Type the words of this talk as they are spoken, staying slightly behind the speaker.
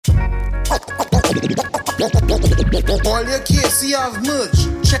All your kids, you have much.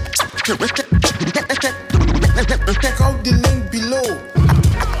 Check out the link below.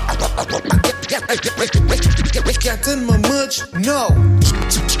 Getting my merch? No.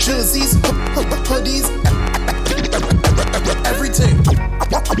 Jerseys, hoodies, everything.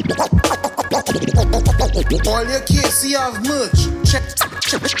 All your kids, you have merch. Check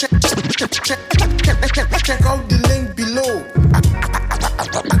out the link below.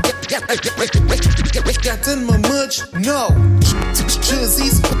 Getting my merch? No.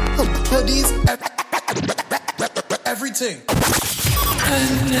 Jerseys, hoodies, everything.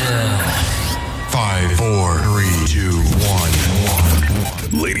 And now, 5, 4, 3, 2,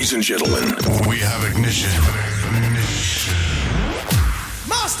 1. Ladies and gentlemen, we have ignition.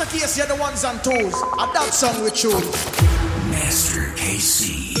 Master KC, you're the ones on toes. A that song we chose. Master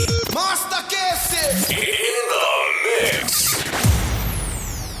KC. Master KC. In the mix.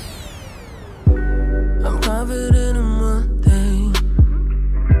 I'm confident in one thing.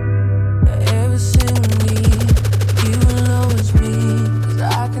 That every single need, you will always be. 'Cause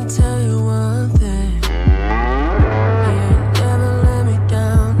I can tell you one thing. Yeah, never let me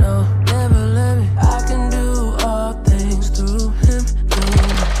down, no, never let me. I can do all things through him.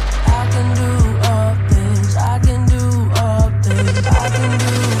 Yeah. I can do all things. I can do all things. I can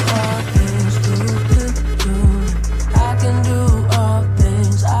do all things through him. Yeah. I can do all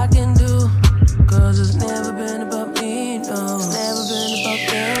things. I can do. 'Cause it's never been about me, no. It's never been about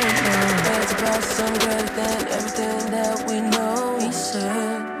them, no. It's about something greater than everything that we know. He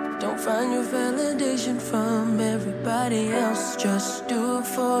said, don't find your validation from everybody else. Just do it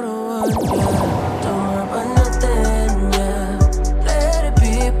for the one, yeah. Don't worry about nothing, yeah. Let it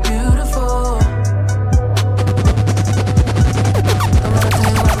be beautiful. I'm gonna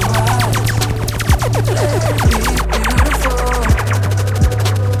tell you otherwise. Let it be beautiful.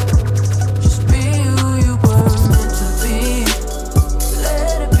 Just be who you were meant to be.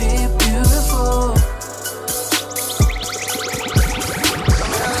 Let it be beautiful.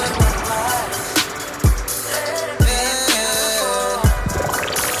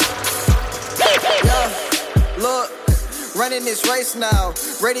 Look, running this race now.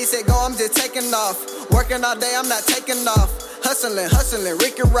 Ready, set, go, I'm just taking off. Working all day, I'm not taking off. Hustling,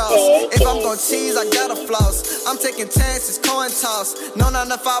 Ricky Ross. If I'm gon' cheese, I gotta floss. I'm taking chances, coin toss. No 9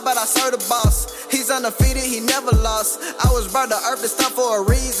 to 5, but I serve the boss. He's undefeated, he never lost. I was brought to earth this time for a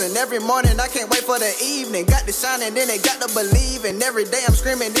reason. Every morning, I can't wait for the evening. Got to shine and then they got to believe. And every day I'm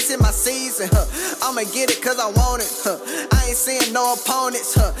screaming, this is my season. I'ma get it 'cause I want it. I ain't seeing no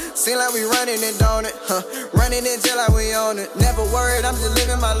opponents. Seem like we running and don't it. Running in jail like we own it. Never worried, I'm just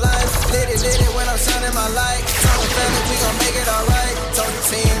living my life. Lit it when I'm shining my light. Told the family we gon' make it alright. Told the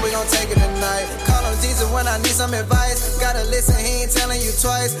team we gon' take it tonight. Call on Jesus when I need some advice. Gotta listen, he ain't telling you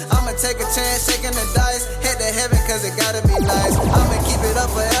twice. I'ma take a chance, shaking the dice. Head to heaven 'cause it gotta be nice. I'ma keep it up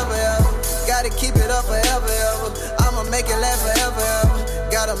forever, ever. Gotta keep it up forever, ever. I'ma make it last forever, ever.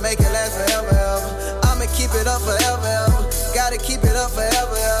 Gotta make it last forever, ever. I'ma keep it up forever, ever. Gotta keep it up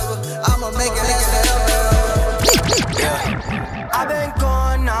forever, ever. I'ma make it last forever, ever. Yeah. I've been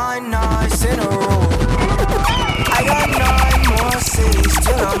gone 9 nights in a row. I got 9 more cities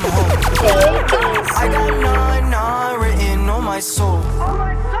till I'm home. I got 9 written on my soul.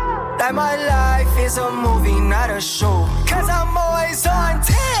 That my life is a movie, not a show. 'Cause I'm always on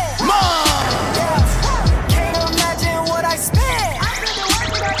 10. Yeah. Can't imagine what I spent.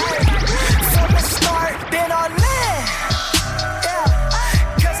 From the start, been on land. Yeah.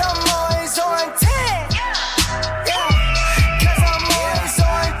 'Cause I'm always on 10. Yeah. 'Cause I'm always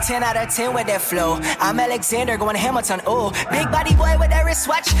on 10 out of 10 with that flow. I'm Alexander going to Hamilton, ooh. Big body boy with that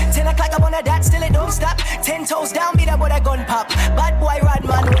wristwatch. 10 o'clock up on the dot, still it don't stop. 10 toes down, beat up with a gun pop. Bad boy rod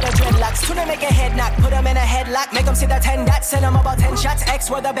man with a dreadlocks. Tuna make a head knock, put him in a headlock. Make him see the 10 dots, send him about 10 shots. X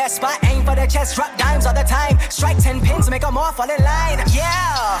were the best spot, aim for the chest. Drop dimes all the time. Strike 10 pins, make them all fall in line.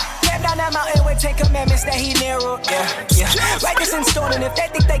 Yeah, came down that mountain with 10 commandments that he narrowed. Yeah. Write this in stone, and if they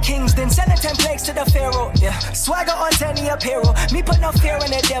think they kings, then send the 10 plagues to the pharaoh. Yeah, swagger on 10 apparel. Me put no fear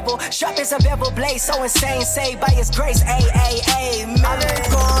in the devil. Sharp as a bevel blade, so insane, saved by his grace. Ay, man. I've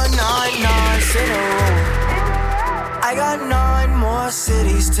been gone 9 nights in a row. I got 9 more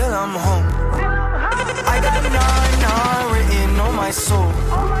cities till I'm home. I got 9 written on my soul.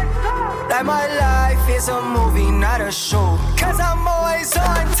 That my life is a movie, not a show. 'Cause I'm always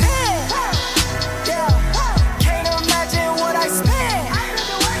on 10. Yeah. Can't imagine what I spent.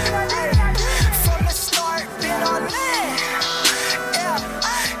 From the start, been on land. Yeah.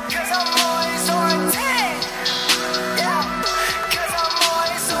 'Cause I'm always on 10. Yeah. 'Cause I'm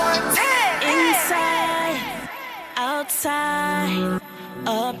always on 10. Inside, outside,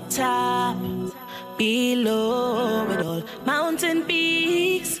 up top. below it all. Mountain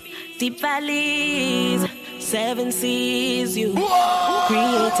peaks, deep valleys, 7 seas, you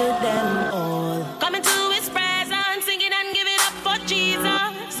created them all. Coming to his presence, singing and giving up for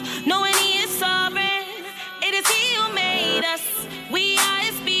Jesus, knowing he is sovereign. It is he who made us. We are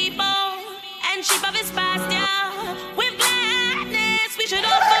his people and sheep of his pasture. With gladness, we should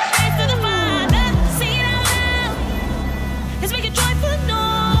offer praise to the Father. Sing it out loud. Let's make a joyful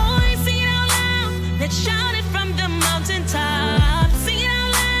noise. Sing it out loud. Let's shout it from the mountaintop. Sing it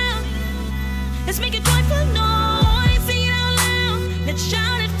out loud. Let's make a joyful noise. Sing it out loud. Let's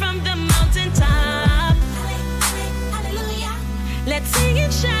shout it from the mountaintop. Hallelujah. Let's sing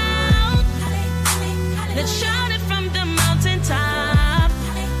and shout. Let's shout it from the mountaintop.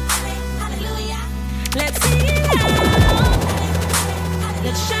 Hallelujah. Let's sing it out.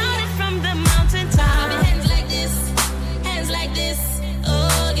 Let's shout it from the mountaintop. Clap your hands like this, hands like this.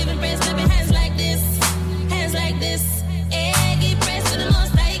 Oh, giving praise, clap your hands like this, hands like this. Yeah, give praise to the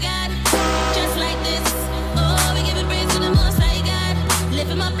Most High God, just like this. Oh, we giving praise to the Most High God.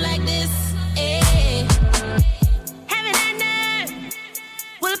 Lift him up like this. Yeah. Heaven and earth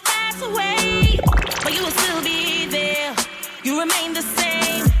will pass away, but you will still be there. You remain the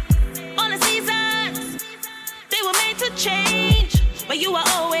same. All the seasons, they were made to change, but you are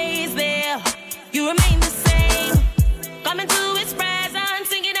always there. You remain the same. Coming to his presence,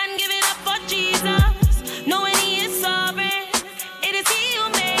 singing and giving up for Jesus, knowing he is sovereign. It is he who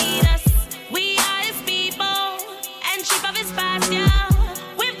made us. We are his people and sheep of his pasture.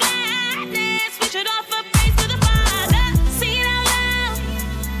 With gladness, we should offer praise to the Father. Sing it out loud.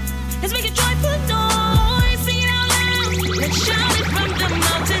 Let's make a joyful noise. Sing it out loud. Let's shout it from the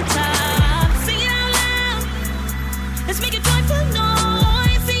mountaintop. Sing it out loud. Let's make a joyful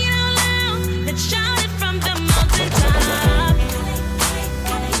noise. Sing it out loud. Let's shout it from the mountaintop.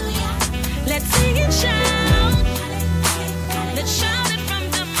 Let's sing and shout. Let's shout it from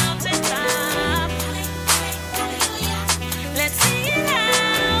the mountaintop. Let's sing it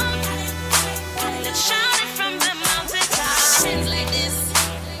out. Let's shout it from the mountaintop. Hands like this,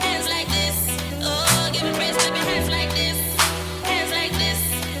 hands like this. Oh, give me praise, clap your hands like this, hands like this.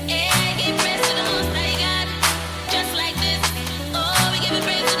 Yeah, give praise to the Most High God, just like this. Oh, we give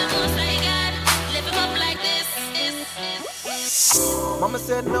praise to the Most High God. Lift him up like this. Mama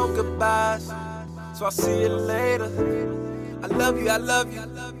said no goodbyes, so I'll see you later. I love you, I love you.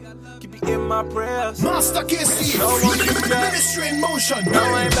 Keep you in my prayers. Master KC, Ministry in Motion. No,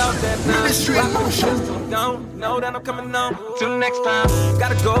 I ain't about that now. Ministry in Motion. Don't know that I'm coming on. Till next time.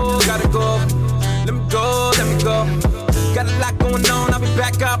 Gotta go, gotta go. Let me go, let me go. Got a lot going on, I'll be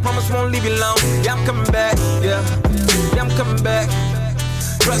back. I promise won't leave you alone. Yeah, I'm coming back. Yeah, I'm coming back.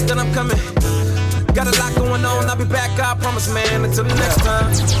 Trust that I'm coming. Got a lot going on, I'll be back. I promise, man. Until the next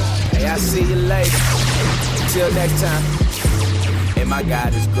time. Hey, I'll see you later. Until next time. And my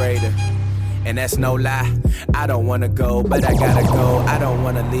God is greater. And that's no lie. I don't wanna go, but I gotta go. I don't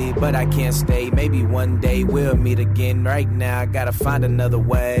wanna leave, but I can't stay. Maybe one day we'll meet again. Right now, I gotta find another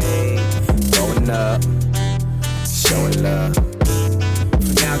way. Going up, showing love.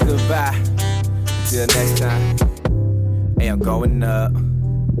 For now, goodbye. Till next time. Hey, I'm going up,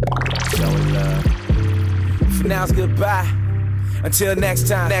 showing love. For now, it's goodbye. Until next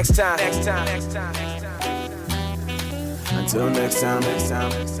time, next time, next time, next time, next time. Until next time, next time,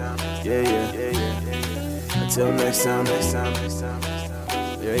 next time. Yeah, yeah, yeah, yeah. Until next time, next time, next time.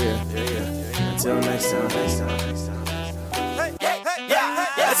 Yeah, yeah, yeah, yeah. Until next time, next time, next time. Hey, hey,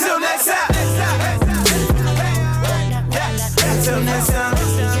 yeah, yeah. Until next time, next time. Until next time,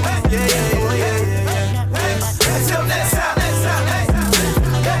 yeah, yeah, yeah, yeah, yeah. Until next time, next time,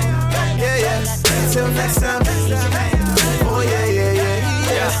 yeah, yeah. Until next time, oh yeah, yeah, yeah,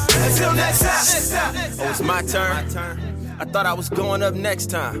 yeah. Until next time. Oh, it's my turn. I thought I was going up next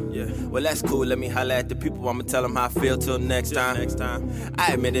time. Yeah. Well, that's cool. Let me holler at the people. I'ma tell them how I feel till next time.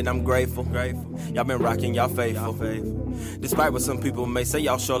 I admit it, I'm grateful. Y'all been rocking, y'all faithful. Despite what some people may say,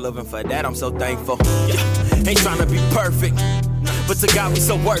 y'all sure loving for that. I'm so thankful. Yeah. Ain't trying to be perfect, but to God we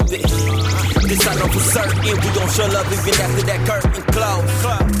so worth it. This I know for certain. We gon' show love even after that curtain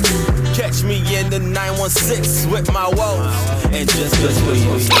close. Catch me in the 916 with my woes. And just for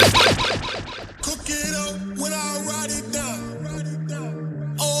you. Cook it up when I write it down.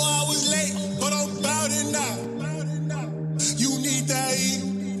 Oh, I was late, but I'm about it now. You need that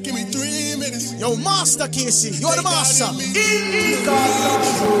eat. Give me 3 minutes. Yo, Master KC, you're the master. Take this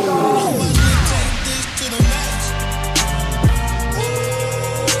to the max.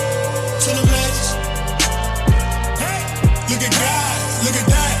 To the max. Hey, look at God, look at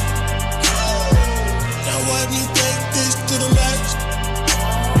that. Now why do you take this to the max?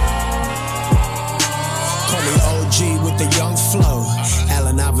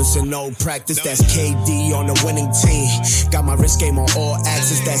 It's an old practice, that's KD on the winning team. Got my wrist game on all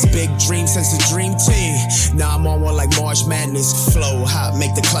axes, that's big dream since the dream team. Now I'm on one like March Madness. Flow hot,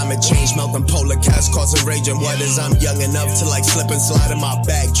 make the climate change. Melting polar caps, causing raging waters. I'm young enough to like slip and slide in my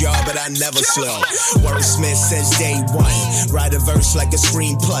backyard, but I never slow. Wordsmith since day one. Write a verse like a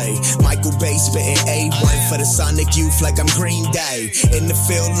screenplay. Michael Bay spitting A1 for the Sonic Youth like I'm Green Day. In the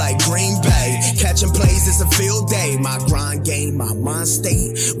field like Green Bay. Catching plays is a field day. My grind game, my mind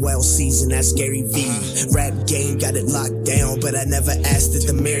state. Well seasoned, that's Gary V. Rap game got it locked down, but I never asked it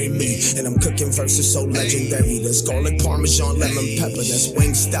to marry me. And I'm cooking verses so legendary. There's garlic, parmesan, lemon pepper. That's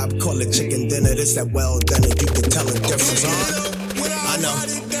Wingstop, call it chicken dinner. This that well done, and you can tell the difference, huh? I know.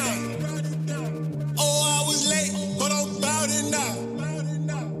 Oh, I was late, but I'm about it now.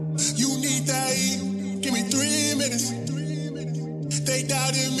 You need that heat. Give me 3 minutes. They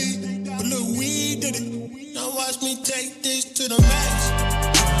doubted me, but look, we did it. Now watch me take this to the max.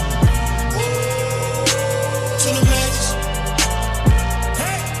 To the max.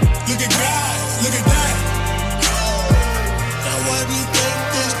 Hey, look at God, look at that. Now watch me take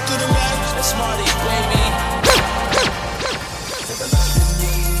this to the max. That's Smarty, baby.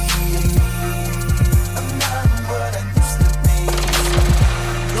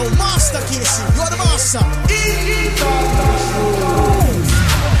 Yo, Master Casey, you're the master.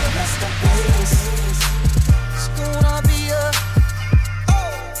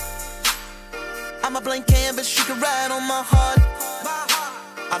 I'm a blank canvas, you can ride on my heart.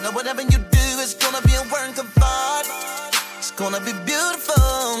 I know whatever you do is gonna be a work of art. It's gonna be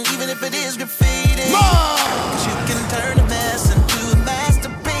beautiful, even if it is graffiti. Cause you can turn a mess into a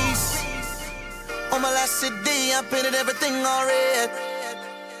masterpiece. On my last CD, I painted everything all red.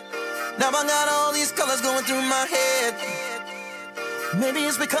 Now I got all these colors going through my head. Maybe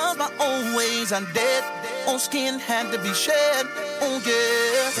it's because my old ways are dead. Old skin had to be shed. Oh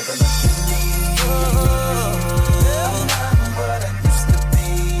yeah.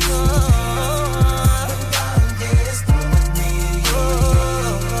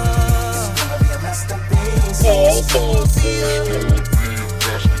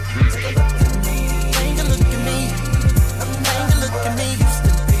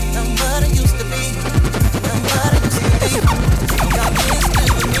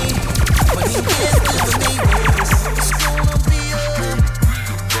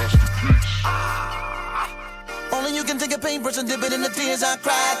 Paintbrush and dip it in the tears I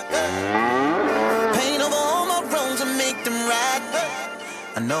cried. Paint over all my wrongs and make them right.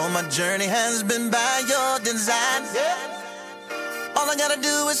 I know my journey has been by your design. All I gotta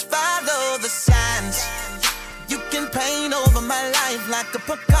do is follow the signs. You can paint over my life like a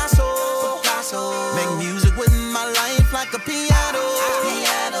Picasso. Make music with my life like a piano.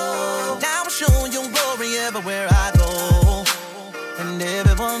 Now I'm showing your glory everywhere I go, and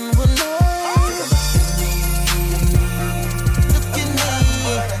everyone will know.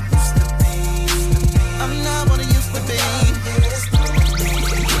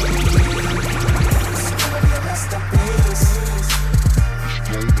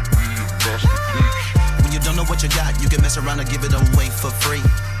 What you got, you can mess around and give it away for free.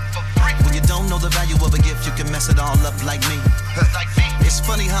 When you don't know the value of a gift, you can mess it all up like me. It's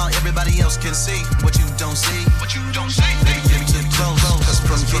funny how everybody else can see what you don't see. Baby, get too close, cause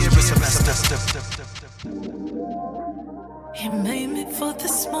from here it's a master. He made me for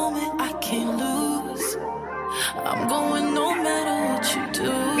this moment, I can't lose. I'm going no matter what you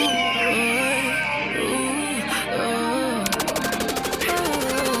do.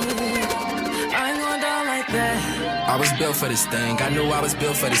 I was built for this thing, I knew I was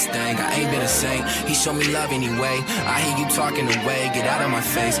built for this thing. I ain't been a saint, he showed me love anyway. I hear you talking away, get out of my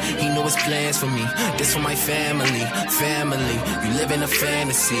face. He knew his plans for me, this for my family. You live in a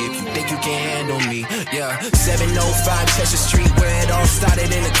fantasy, if you think you can handle me. Yeah, 705 Chester Street, where it all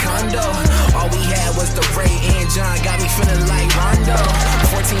started in a condo. All we had was the Ray and John, got me feeling like Rondo.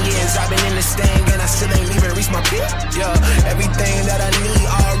 14 years I've been in this thing, and I still ain't even reached my peak. Yeah, everything that I need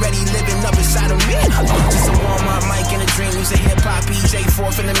already living up inside of me. Just a warm up mic in a dream, use a hip-hop EJ,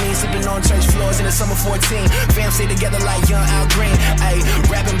 fourth in the mean, sleeping on church floors in the summer 14. Fam stay together like young Al Green, ayy,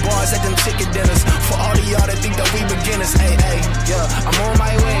 rapping bars at them chicken dinners. For all of y'all that think that we beginners, ayy, yeah, I'm on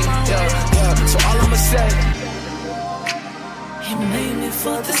my way, yeah, so all I'ma say. He made me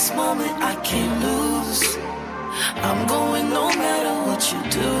for this moment, I can't lose. I'm going no matter what you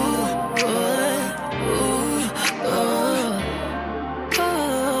do.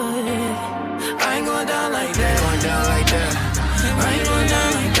 I ain't going down like that. Going down like that. I ain't going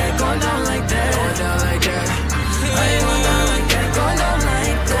down like that. Going down like that. Going down like that. I ain't going down like that. Going down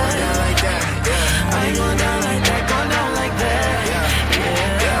like that. Going down like that. I ain't going down like that. Going down like that.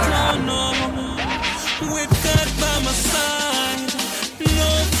 Yeah.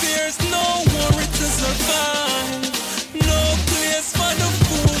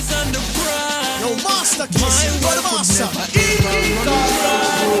 master Casey, you're the master.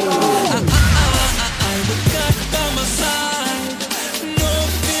 I would got by my side. No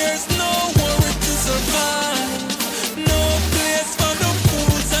fears, no worry to survive. No place for the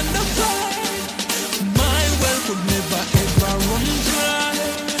fools and the pride. My well could never ever run dry.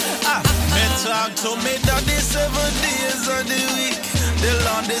 Me talk to me daddy 7 days of the week. The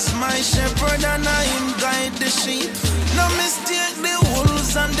Lord is my shepherd and I him guide the sheep. No mistake the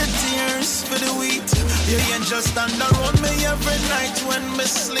wolves and the tears for the wheat. You ain't just stand around me every night when me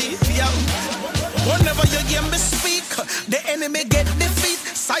sleep. Yeah. Whenever you hear me speak, the enemy get defeat.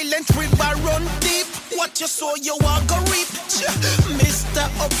 Silent river run deep. What you sow, you are go reap. Mr.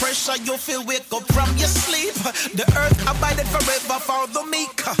 Oppressor, you feel wake up from your sleep. The earth abided forever for the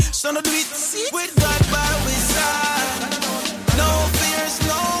meek. So no do it with God by his side. No fears,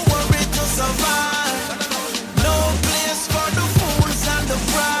 no worry to survive. No place for the fools and the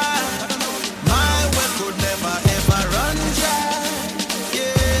pride. My well could never ever run dry.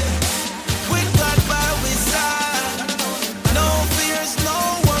 Yeah, with God by his side. No fears, no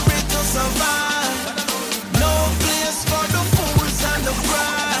worry to survive. No place for the fools and the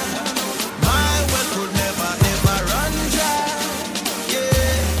pride. My well could never ever run dry.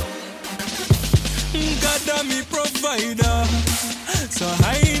 Yeah, God am me provider. So I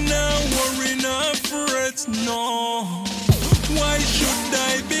now worry, not fret, no. Why should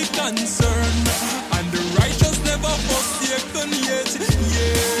I be concerned? And the righteous never forsaken yet,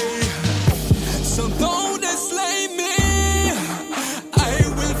 yeah. So though they slay me, I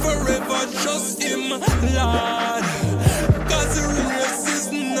will forever trust him, Lord. Cause the race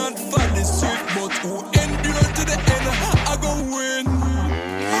is not for the swift, but who endure to the end, I go win.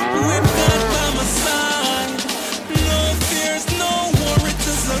 With God by my side, no fears, no worry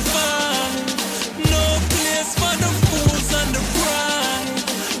to survive. No place for the fools and the pride.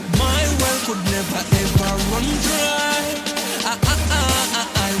 My well could never ever run dry. I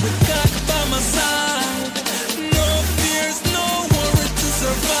with God by my side. No fears, no worry to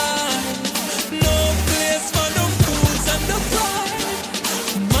survive. No place for the fools and the pride.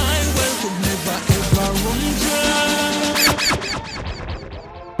 My well could never ever run dry.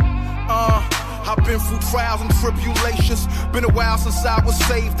 I've been through trials and tribulations. Been a while since I was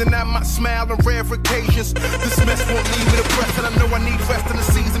saved, and I might smile on rare occasions. This mess won't leave me depressed, and I know I need rest in the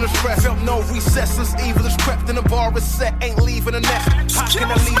season of stress. Felt no recess since evil is crept, and the bar is set. Ain't leaving the nest. How can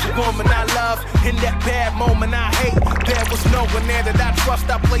I leave a woman I love in that bad moment I hate? There was no one there that I trust.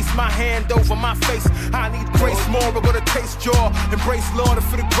 I placed my hand over my face. I need grace more. I'm gonna taste joy, embrace Lord, and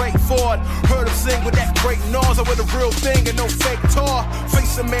for the great forward. Heard him sing with that great noise. I with a real thing and no fake tour.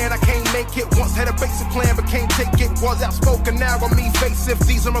 Face a man, I can't make it. Once had a basic plan, but can't take it. Was outspoken, now I'm evasive.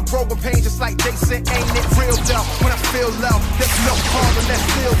 These are my growing pains, just like Jason. Ain't it real though? When I feel low, there's no harm in that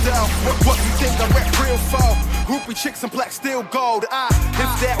still though. What you think I rap real for? Groupie chicks and black steel gold. If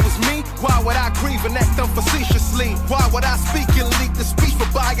that was me, why would I grieve and act unfacetiously? Why would I speak and leak the speech for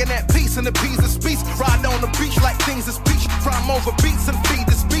buying that peace and appease the speech? Ride on the beach like things is speech. Crime over beats and feed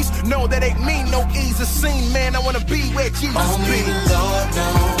this beast. No, that ain't me, no easy scene, man. I wanna be where Jesus be. Only the Lord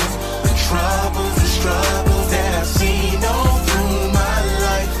knows the troubles and struggles that I've seen all through my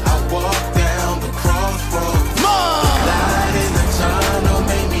life. I walked down the crossroads. Light in the tunnel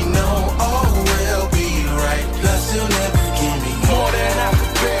made me know all will be right. Plus he'll never give me more than I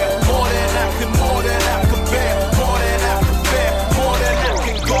could bear. More than I could, more than I could bear. More than I could bear. More than I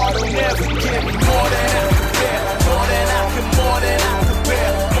can. God will never give me more than I could bear. More than I can, more than I could bear.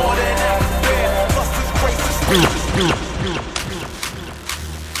 More than I could bear. Plus his grace is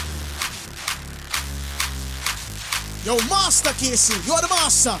Yo, Master Casey, you're the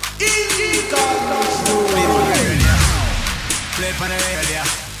master. Play on the radio.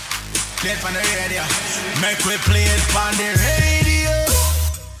 Play on the radio. Make we play it on the radio.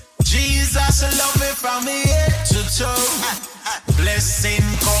 Jesus love me from head to toe. Blessing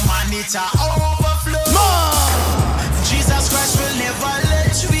come and it a overflow. Jesus Christ will never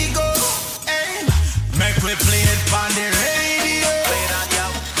let we go. Hey. Make we play it on the radio.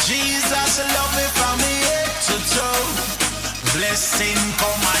 Jesus love me from head to toe. Blessing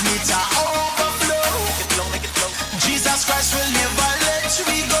come and it a overflow. Make it flow. Jesus Christ will never let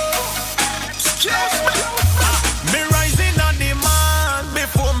we go. Me rising on the man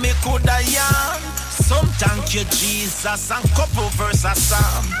before me could I yarn. Some thank you Jesus and couple verse a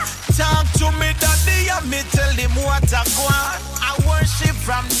psalm. Talk to me daddy and me tell him what I want. I worship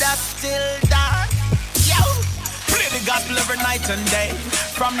from that till dawn. Yo, play the gospel every night and day.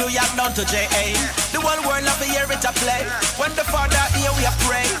 From New York down to JA. The whole world love to hear it a play. When the Father here we a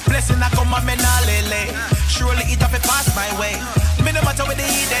pray. Blessing I come and me nah lay. Surely it have to pass my way. Me no matter what the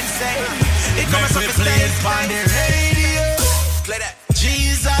heathen say. It comes up to stay. it on the radio. Play that.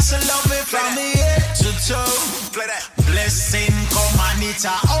 Jesus love me from the head to toe. Play that. Blessing come and it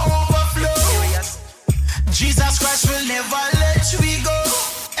a overflow. Jesus Christ will never let we go.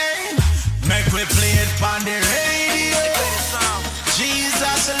 Hey. Make we play it on the radio.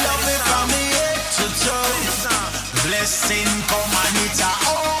 Jesus love me from the head to toe. Blessing come and it a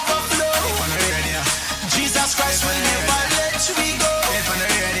overflow. Jesus Christ will never let we go.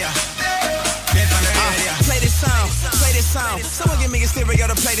 Play this song. Someone give me a stereo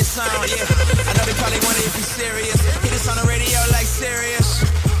to play this song, yeah. I know they probably wonder if he's serious. Hit this on the radio like serious.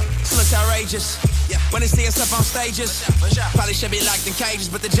 This looks outrageous. When they see us up on stages, probably should be locked in cages,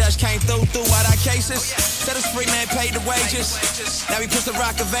 but the judge came through all our cases. Said us free man paid the wages. Now he puts the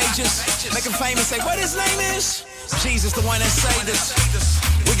rock of ages. Make him famous, say what his name is. Jesus, the one that saved us.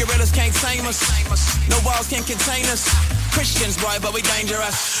 We gorillas can't tame us. No walls can contain us. Christians, boy, but we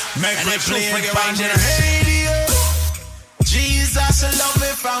dangerous. Make me play it on the radio. Jesus love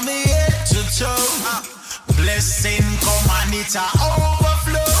me from the head to toe. Blessing come and it a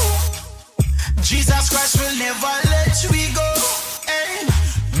overflow. Jesus Christ will never let we go. Hey.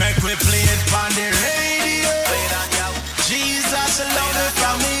 Make we play it on the radio. Jesus love me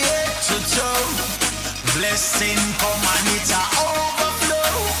from the head to toe. Blessing come and it a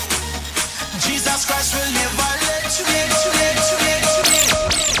overflow. Jesus Christ will never let we go.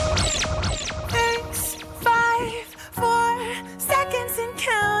 6, 5, 4 seconds and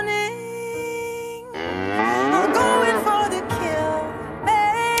counting. I'm going for the kill.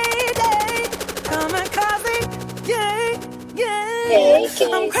 Mayday, kamikaze, yeah.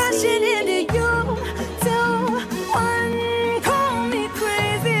 I'm crashing into you. 2, 1, call me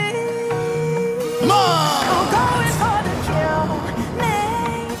crazy. I'm going for the kill.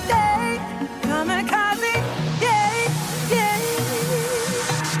 Mayday, kamikaze, yeah.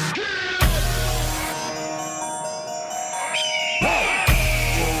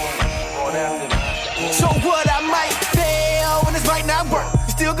 So what, I might fail when it's right now work.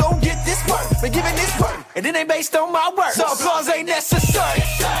 You still gon' get this work, been giving this work, and then they based on my work. So applause ain't necessary.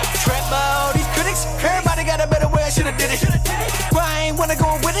 Trap all these critics, everybody got a better way, I should've did it. I ain't wanna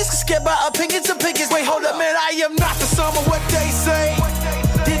go with this, scared by opinions. Wait, hold up, man, I am not the sum of what they say.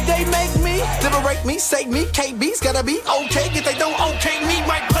 Did they make me? Liberate me, save me, KB's gotta be okay. If they don't okay me,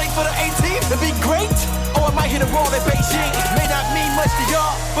 might play for the 18, it'd be great. Or I might hit a wall at Beijing. May not mean much to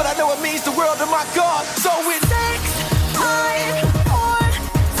y'all, but I know it means the world to my God. So it's 6, 5, 4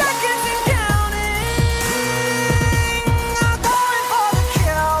 seconds and counting. I'm going for the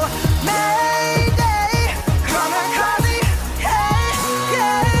kill. Mayday, kamikaze,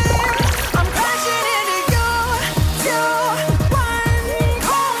 yeah. I'm crashing into you. 2, 1,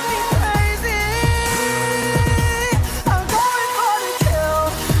 call me crazy. I'm going for the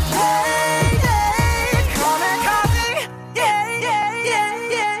kill. Mayday, kamikaze, yeah.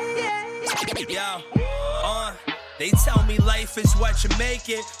 They tell me life is what you make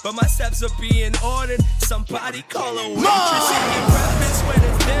it, but my steps are being ordered. Somebody call a waitress and get breakfast when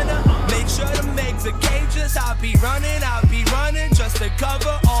it's dinner. Make sure to make the cages. I'll be running just to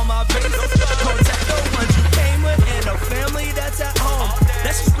cover all my bases. Protect the ones you came with and a family that's at home.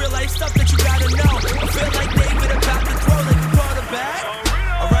 That's just real life stuff that you gotta know. I feel like David about to throw like a quarterback.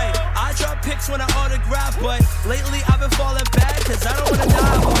 Alright, I drop pics when I autograph, but lately I've been falling back, cause I don't wanna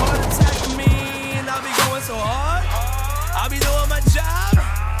die of a heart attack for me. I'll be going so hard, I'll be doing my job,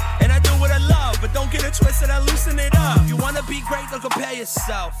 and I do what I love, but don't get it twisted, I loosen it up. You wanna be great, don't compare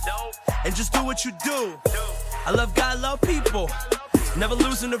yourself, and just do what you do. I love God, love people, never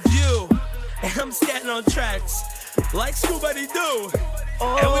losing the view, and I'm standing on tracks, like Scuba do,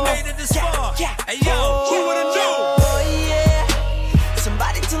 and we made it this far, hey yo, who would've knew? Oh yeah,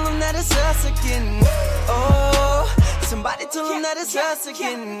 somebody tell them that it's us again, oh. Somebody tell them that it's us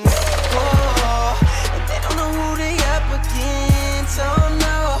again. Oh, and they don't know who they up against. Oh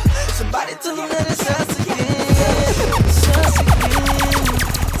no. Somebody tell them that it's us again. It's us again.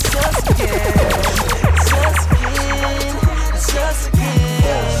 It's us again. It's us again. It's us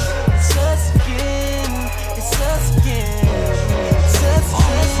again. It's us again. It's us again. It's us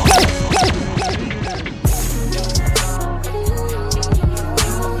again.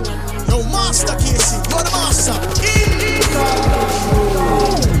 Yo, Master Casey, you're the master. Here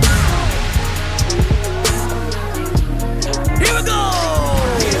we go.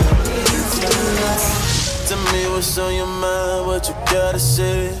 Tell me what's on your mind, what you gotta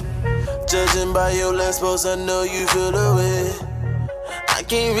say. Judging by your last post, I know you feel the way. I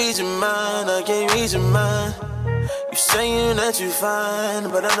can't read your mind, I can't read your mind. You saying that you fine,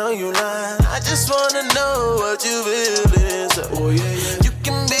 but I know you lying. I just wanna know what you feel is. Oh yeah, yeah. You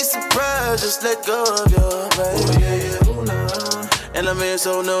can be surprised, just just let go of your baby. And I'm here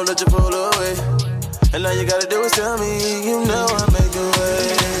so no let you pull away. And all you gotta do is tell me, you know I make a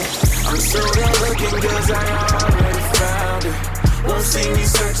way. I'm so done looking cause I already found it. Won't see me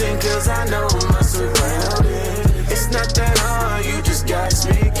searching cause I know I'm surrounded. It's not that hard, you just gotta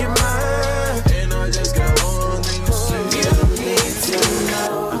speak your mind. And I just got one thing to say. You need to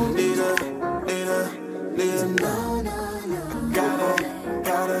know. I need to know.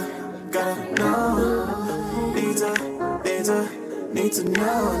 Gotta know. Need to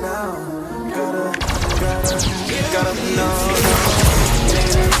know now. Gotta know.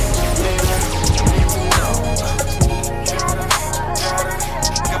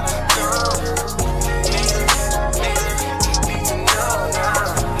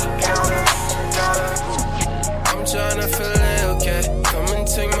 I'm tryna feel it, okay. Come and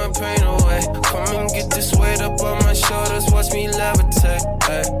take my pain away. Come and get this weight up on my shoulders. Watch me levitate.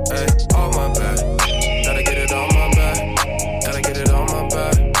 Hey, hey, all my bad. Gotta get it on my back. Gotta get it on my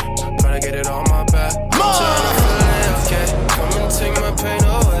back. Gotta get it on my back. I'm tryna feel it, okay. Come and take my pain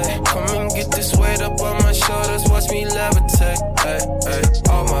away. Come and get this weight up on my shoulders. Watch me levitate. Hey, hey,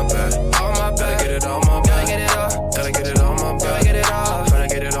 all my bad. All my bad. Gotta get it on my back. Gotta get it all. Gotta get it on my back. Gotta get it all. Gotta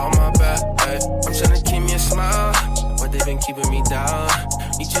get it on my back. Hey, I'm tryna keep me a smile, but they've been keeping me down.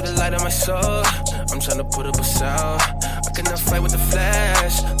 Need you to light up my soul. I'm tryna put up a sound. I cannot fight with the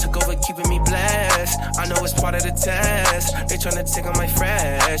flash. Took over keeping me blessed. I know it's part of the test. They tryna take on my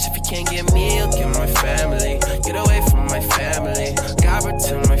fresh. If you can't get me, you'll get my family. Get away from my family. God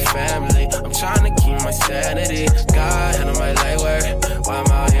protect my family. I'm tryna keep my sanity. God handle my light work. While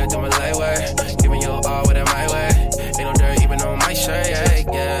I'm out here doing my light work. Giving you all with my way. Ain't no dirt even on my shirt.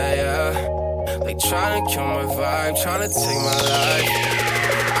 Yeah. They tryna kill my vibe. Tryna take my life.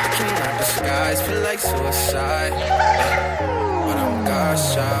 I cannot disguise. Feel like suicide. But I'm God's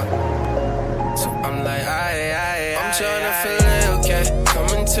child. So I'm like, I'm tryna feel it, okay. Come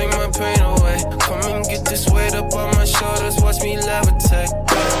and take my pain away. Come and get this weight up on my shoulders. Watch me levitate.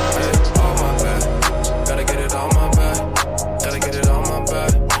 Hey, all my back. Gotta get it on my back. Gotta get it on my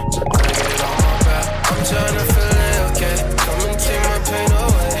back. Gotta get it on my back. I'm tryna feel it, okay. Come and take my pain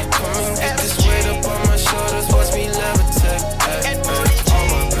away. Come and get this weight up on my shoulders. Watch me levitate. Hey, all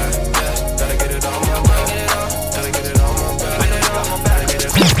my back. Yeah, gotta get it on my back. Gotta get it on my back. Gotta get it on my back.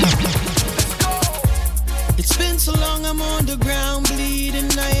 It's been so long, I'm on the ground bleeding.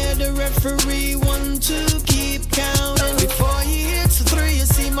 I had the referee 1, 2, keep counting. Before you hit to 3, you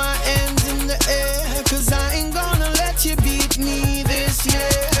see my hands in the air. Cause I ain't gonna let you beat me this year.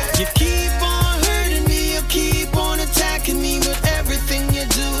 You keep on hurting me, you keep on attacking me. With everything you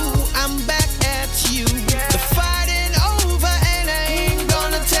do, I'm back at you. The fight ain't over and I ain't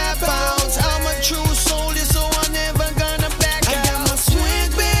gonna tap out. I'm a true soldier, so I'm never gonna back out. I got my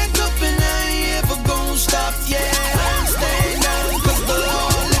swing back up and I ain't ever gonna stop. Yeah, I'm staying down cause the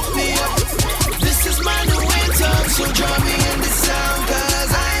Lord lift me up. This is my new anthem, so draw me in the sound.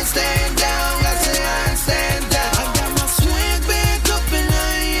 Cause I ain't staying down, I say I ain't staying down. I got my swing back up and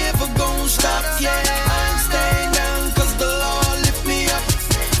I ain't ever gonna stop. Yeah, I'm staying down cause the Lord lift me up.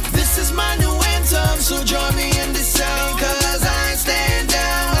 This is my new anthem, so draw me in the sound. Cause I ain't staying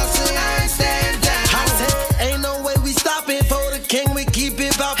down, I say I ain't staying down. I said, ain't no way we stopping for the king, we keep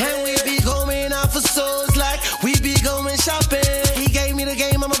it poppin'. And we be going out for souls like we be going shopping. He gave me the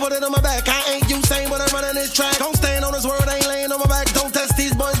game, I'ma put it on my back. I ain't Usain, but I'm running this track. Don't stand on this world, ain't laying on my back. Don't test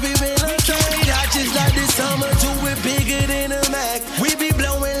these boys, we been untrained. I just like this summer, do it bigger than a Mac. We be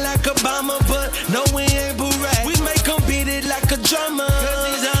blowing like Obama, but no, we ain't Barack. We make them beat it like a drummer, cause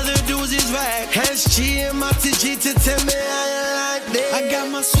these other dudes is whack. SG and my TG to tell me I ain't like that. I got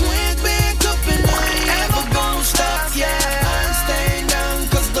my swing back up and I ain't ever gonna stop. Yeah, I'm staying down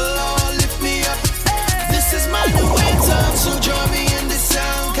cause the Lord lift me up. This is my new anthem, so draw me in the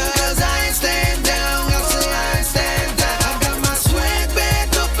sound. Cause I ain't staying down, I say I ain't staying down. I got my swing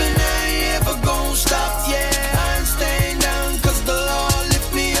back up and I ain't ever gonna stop. Yeah, I'm staying down cause the Lord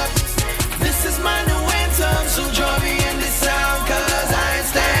lift me up. This is my new anthem, so draw me in the sound. Cause I ain't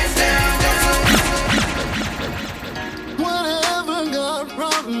staying down. Whatever God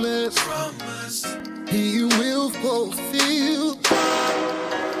promised, He will fulfill.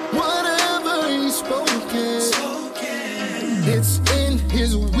 Whatever He's spoken, it's in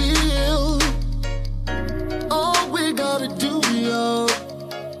His will. All we gotta do, y'all,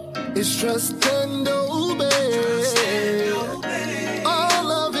 is trust and obey.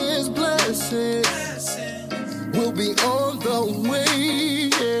 All of His blessings will be on the way.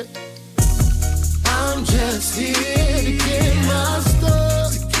 I'm just here to get my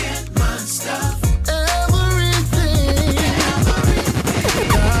stuff. Everything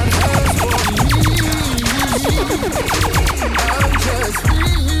God has for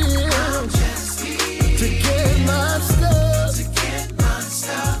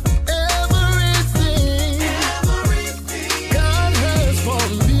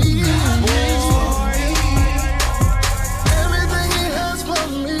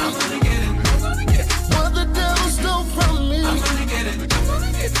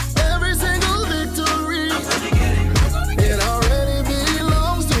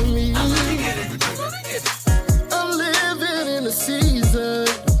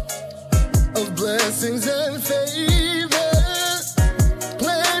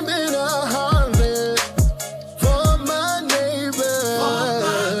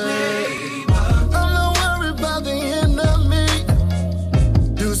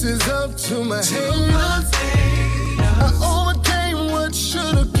to my haters. I overcame what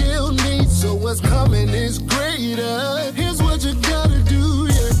should have killed me, so what's coming is greater. Here's what you gotta do,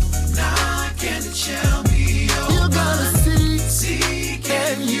 yeah. Knock and it shall be open. You gotta seek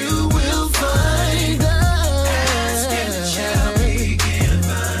and you will find. Ask and it shall be given.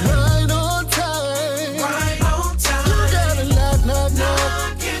 Right on time. Right on time. You gotta knock.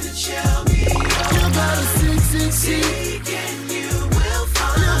 Knock and it shall be open. You gotta seek. Seek and you will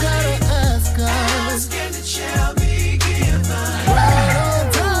find. You gotta ask God. Ask and it shall be given. Right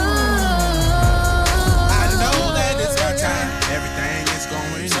on time. I know that it's my time. Everything is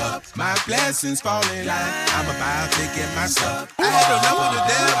going up. My blessings falling like I'm about to get my stuff. I had enough of the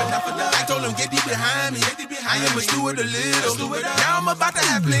devil. I told him, get thee behind me. I am a steward a little. Now I'm about to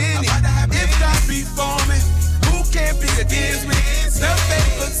have plenty. If God be for me, who can be against me? The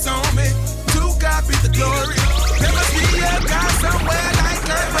faith's on me. To God be the glory. There must be a God somewhere, like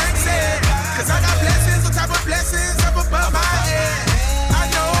Kurt Frank said. Cause I got blessings on top of blessings up above my head. I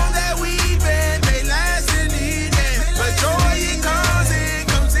know that weeping may last in the evening, but joy it comes in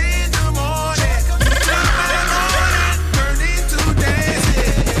the morning. Turn into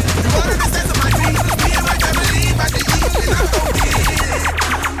dancing. You wanna understand to my Jesus, me and my family about to eat, and I'm gon' get it.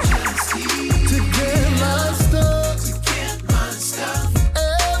 To get my stuff.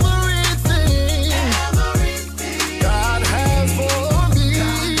 Everything God has for me.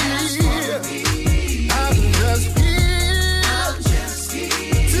 I can just give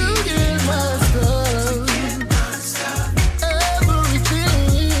to get my stuff.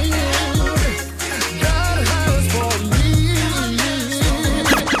 Everything God has for me.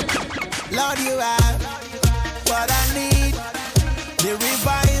 Lord, you have what I need. The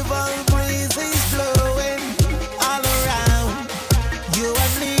revival breeze is blowing all around. You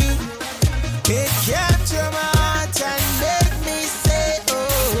and me, it capture my heart and make me say,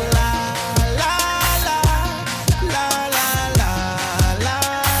 oh la la la la la la la la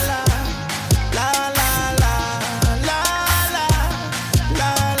la la la la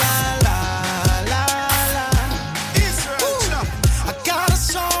la la la la. Israel, I got a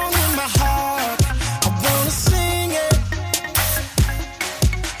song in my heart. I wanna sing it.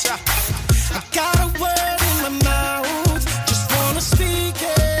 I got a word in my mouth, just wanna speak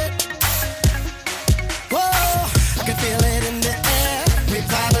it. Whoa, I can feel it in the air,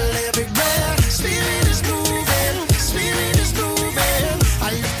 revival everywhere. Spirit is moving, spirit is moving. I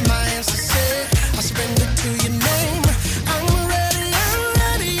lift my hands to say, I surrender to your name. I'm ready, I'm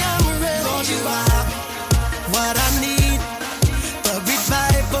ready, I'm ready. Lord, you are what I need. The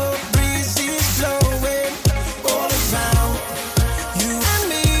revival breeze is blowing all around. You and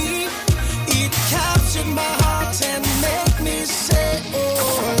me, it captured my heart and make me say,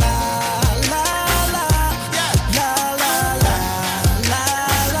 oh la la la, la la la, la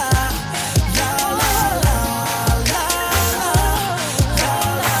la, la la la, la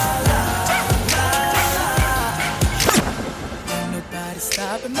Ain't nobody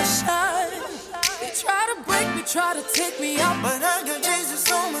stopping my shine. They try to break me, try to take me out, but I got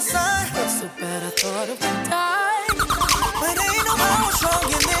Jesus on my side. So bad I thought I would die. But ain't no more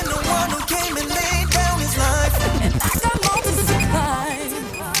stronger than the one who came and laid down his life. And I got mountains to climb,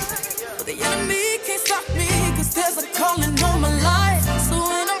 but the enemy can't stop me, cause there's a calling on my life. So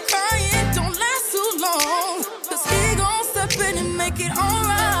when I'm crying, don't last too long, cause he gon' step in and make it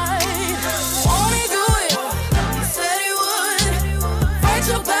alright. Won't he do it? He said he would. Fight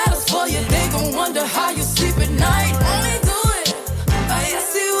your battles for you, they gon' wonder how you sleep at night. Won't he do it?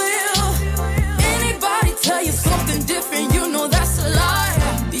 Yes he will. Anybody tell you something different, you know that's a lie.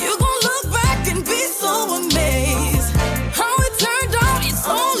 You gon' look back and be so amazed. How it turned out, it's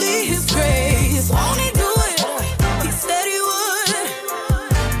only his grace. Won't he do it? He said he would.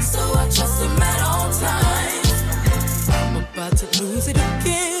 So I trust him at all times. I'm about to lose it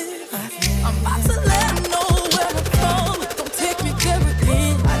again. I'm about to let him know where I'm from. Don't take me there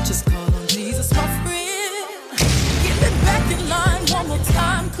again. I just call on Jesus, my friend. Get me back in line one more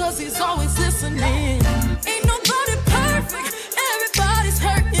time, cause he's always listening. Ain't nobody perfect, everybody's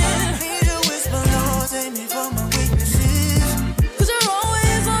hurting. Need to whisper, Lord, save me from my weaknesses, cause you're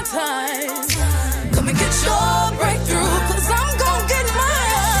always on time. Come and get your breakthrough, cause I'm gon' get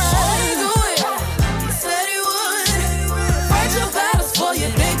mine. Won't he do it? He said he would. Fight your battles for you,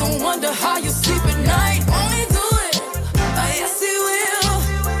 they gon' wonder how you sleep at night. Won't he do it? Yes he will.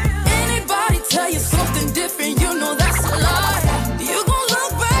 Anybody tell you something different, you know that's a lie. You gon'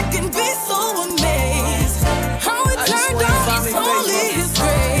 look back and be so amazed. How it turned out, it's only his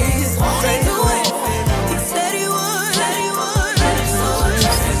grace. Won't he do it? He said he would. So I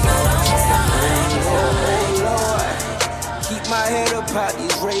trust him at all times. Keep my head up out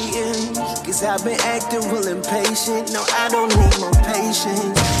these ratings. Cause I've been acting real impatient. No, I don't need more patience.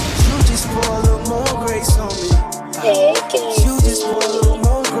 You just pour a little more grace on me. You just pour a little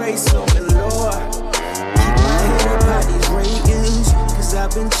more grace on me, Lord. Keep my head up by these ratings. Cause I've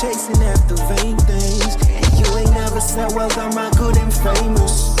been chasing after vain things. And you ain't never said, well done, my good and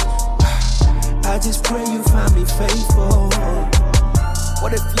famous. I just pray you find me faithful.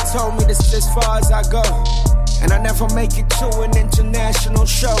 What if you told me this is as far as I go? And I never make it to an international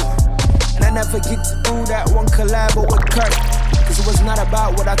show. And I never get to do that one collab with Kurt. Cause it was not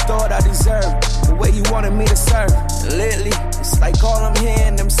about what I thought I deserved, the way you wanted me to serve. And lately, it's like all I'm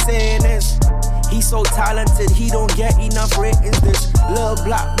hearing them saying is, he's so talented, he don't get enough ratings. This little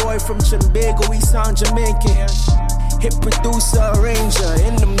black boy from Trinbago, he sound Jamaican. Hit producer, arranger,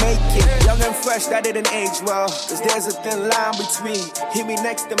 in the making. Young and fresh, that didn't age well. Cause there's a thin line between hit me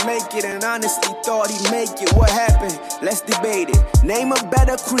next to make it and honestly thought he'd make it. What happened? Let's debate it. Name a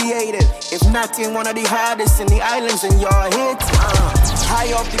better creative. If not, in one of the hardest in the islands and y'all hit.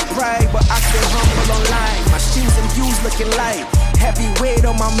 High off the pride, but I stay humble online. My streams and views looking light. Heavy weight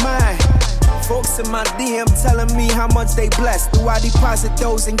on my mind. Folks in my DM telling me how much they blessed. Do I deposit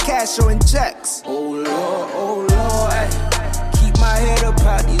those in cash or in checks? Oh Lord, keep my head up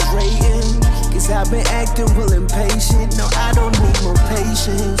out these ratings. Cause I've been acting real impatient. No, I don't need more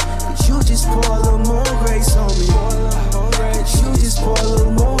patience. Cause you just pour a little more grace on me. You just pour a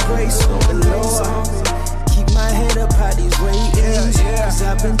little more grace on me, Lord. Keep my head up out these ratings. Cause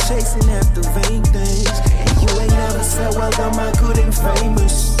I've been chasing after vain things. And you ain't never said, well done, my good and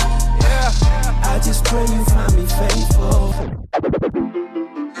famous. I just pray you find me faithful.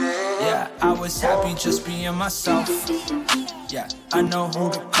 Yeah, I was happy just being myself. Yeah, I know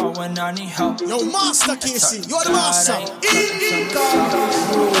who to call when I need help. Yo, Master Casey, you're the master.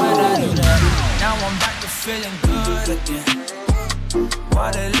 Now I'm back to feeling good again.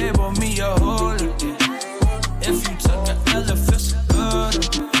 Why they label me a hole again? If you took an L, it feels so good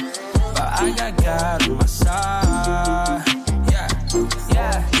again. But I got God on my side.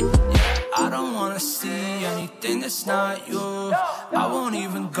 Yeah. I don't wanna see anything that's not you. I won't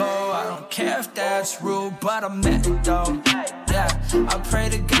even go, I don't care if that's rude, but I meant it though. Yeah, I pray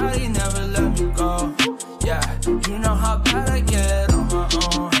to God he never let me go. Yeah, you know how bad I get on my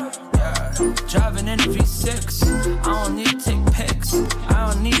own. Yeah, driving in a V6, I don't need to take pics.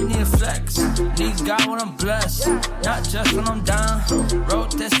 I don't need a flex. Need God when I'm blessed, not just when I'm down.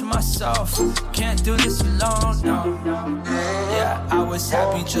 Wrote this for myself, can't do this alone, no. Yeah, I was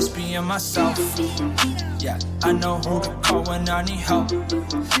happy just being myself. Yeah, I know who to call when I need help.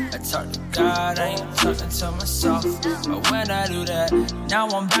 I talk to God, I ain't talking to myself. But when I do that, now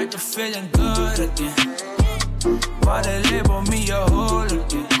I'm back to feeling good again. Why they label me a hole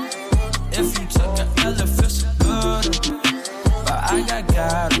again? If you took an L, it feels so good again. But I got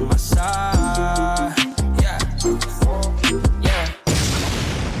God on my side.